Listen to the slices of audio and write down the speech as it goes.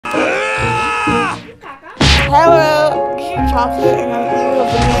Hello, this is Chocolate, and I'm eating a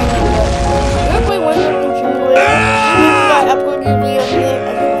banana. You're playing one of the simulator. I uploaded a video of it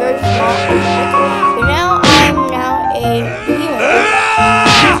as a very small episode. But now I'm a behemoth.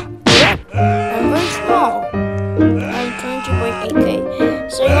 I'm very small. I'm 22.8K.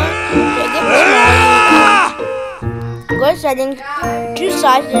 So you want to get small, go to settings, choose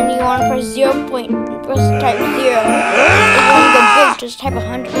size, and you want to press type 0. If you want to go big, just type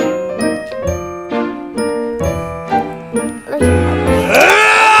 100.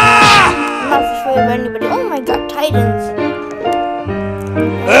 I'm not afraid of anybody. Oh my god, Titans.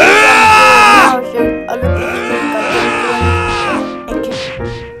 Now show other pieces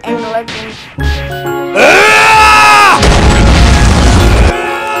and legends.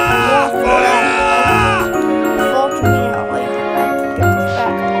 Fall to me now.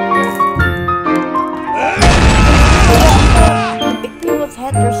 The big people with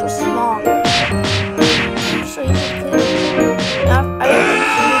heads are so small. So you can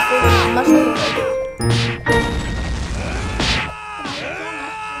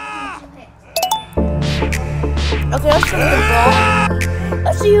okay, let's see the ball.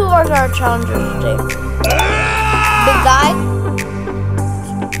 Let's see who are our challengers today. Big guy.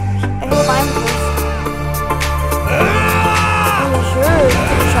 I hope I'm first. I'm not sure. I'm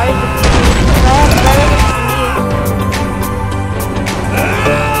gonna try to beat me. I have better than you.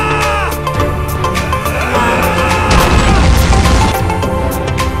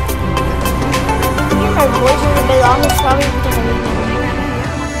 My voice is a bit long, it's probably because I'm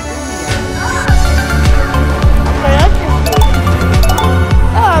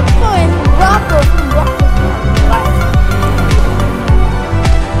I'm playing Rocco from Rocco.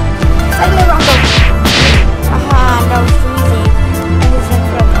 Send me Rocco. Aha, no, freezing. I'm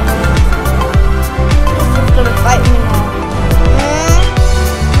just gonna fight me now.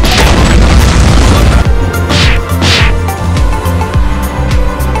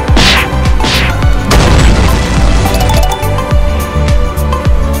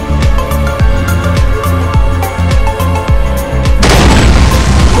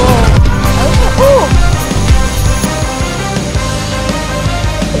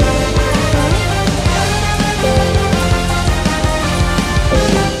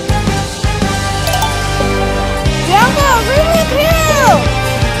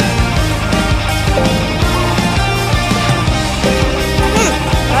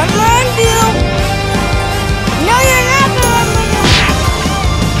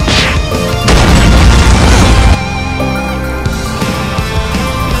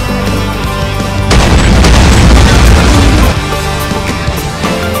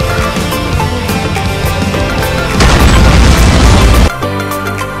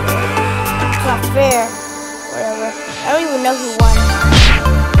 I don't even know who won.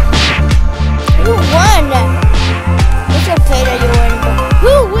 Who won? It's okay that you win, but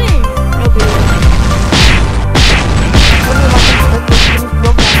who wins? Nobody wins.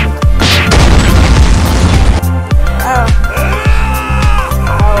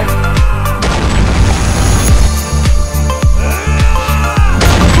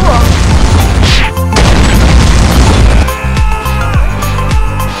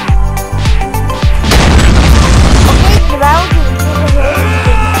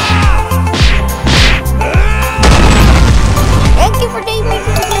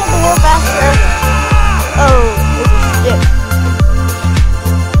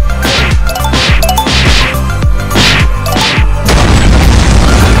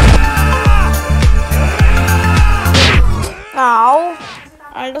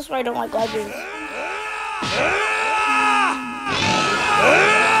 That's why I don't like legends.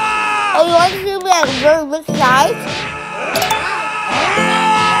 Oh, you want to do that very big size?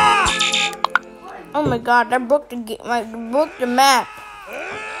 Oh my god, I broke the map.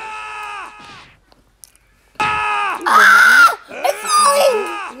 Ah! I'm falling!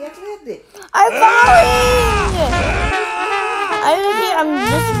 I'm falling! I'm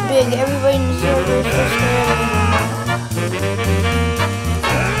this big. Everybody in the server is so scared of me.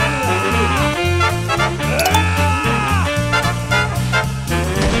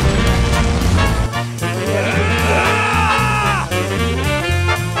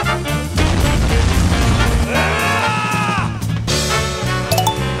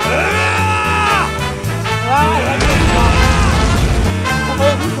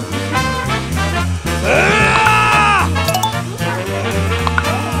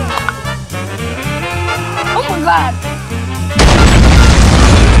 God.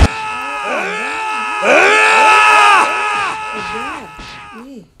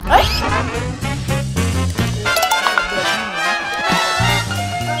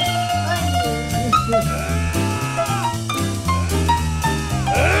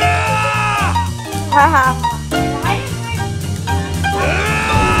 Haha.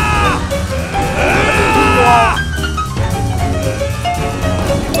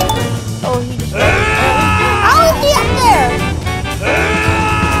 Oh, he just. How is he up there?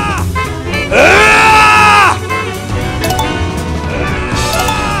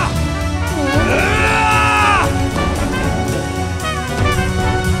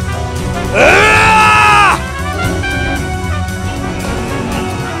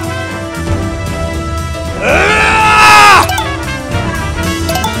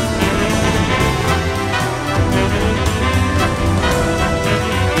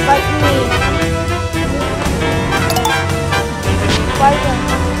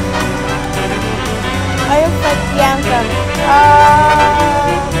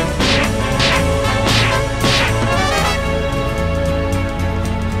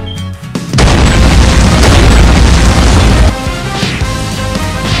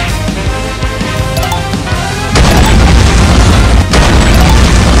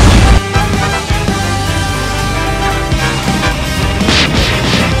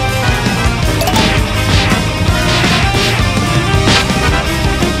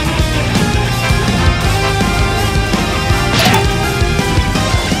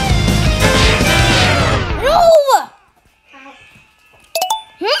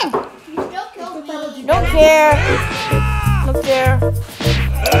 Don't care. Don't care.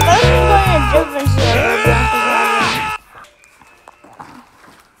 Let's go in a different server.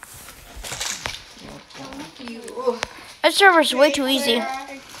 That server's way too easy.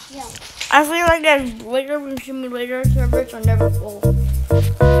 I feel like that Laser Room Simulator servers are never full.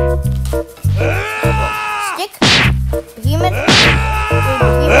 Stick. Behemoth.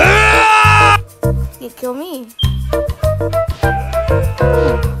 Behemoth. You kill me.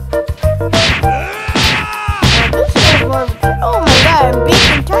 Oh my god, I'm big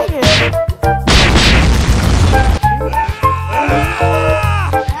and tiger.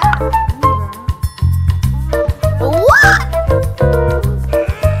 What?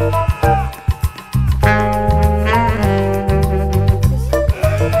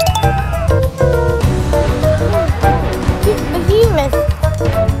 He's Behemoth.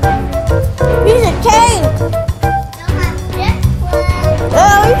 He's a tank.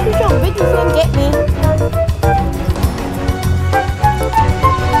 Oh, he's so big he can't get me.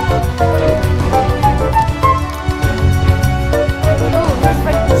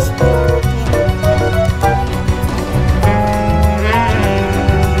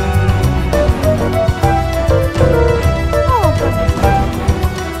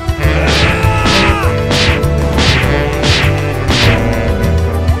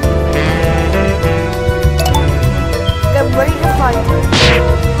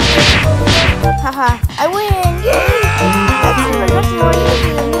 Haha, I win! That's more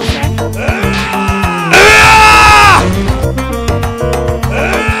easy than this one.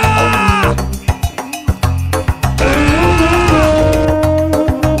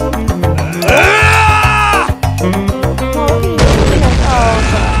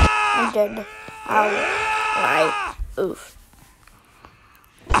 Oh, I'm dead. Alright. Oof.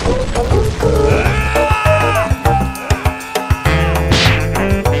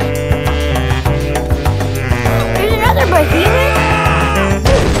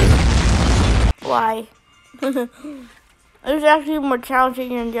 Why? It was actually more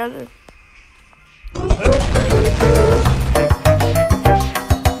challenging than the other.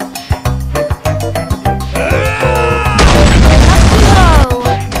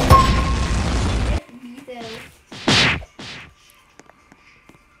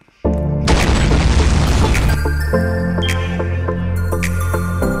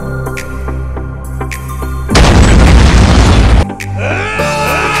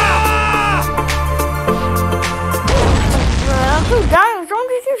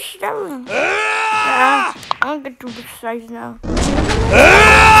 Yeah, I don't get too precise now. Why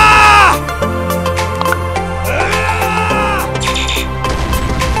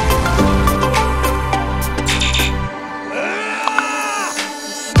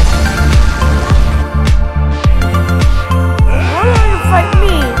don't you fight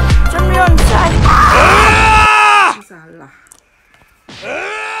me? Somebody on the side.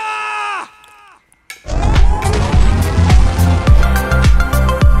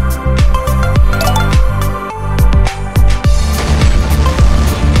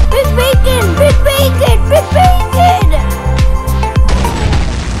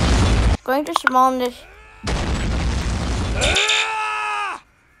 Going to spawn this.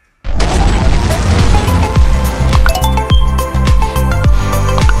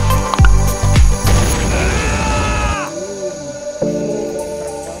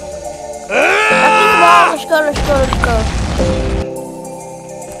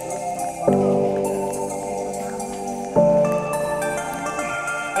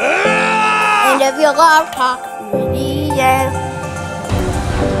 And if you love talk, yeah.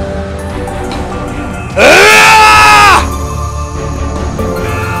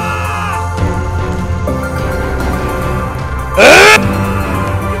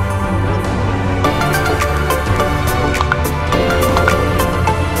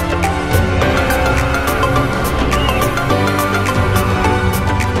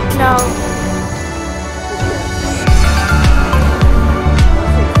 No.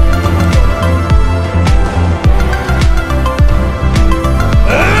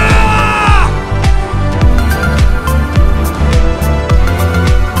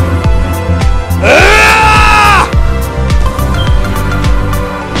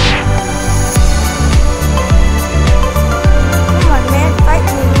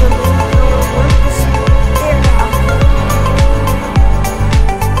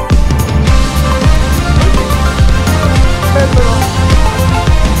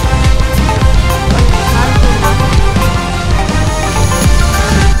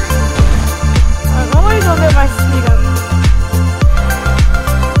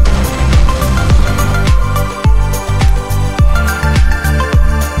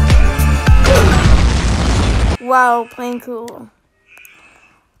 Wow, playing cool.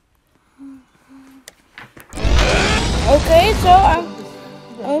 Okay, so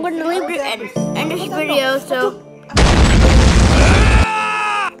I'm going to leave end this video. So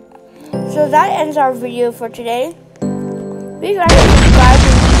that ends our video for today. Please like and subscribe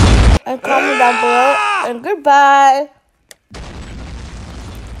and comment down below. And goodbye.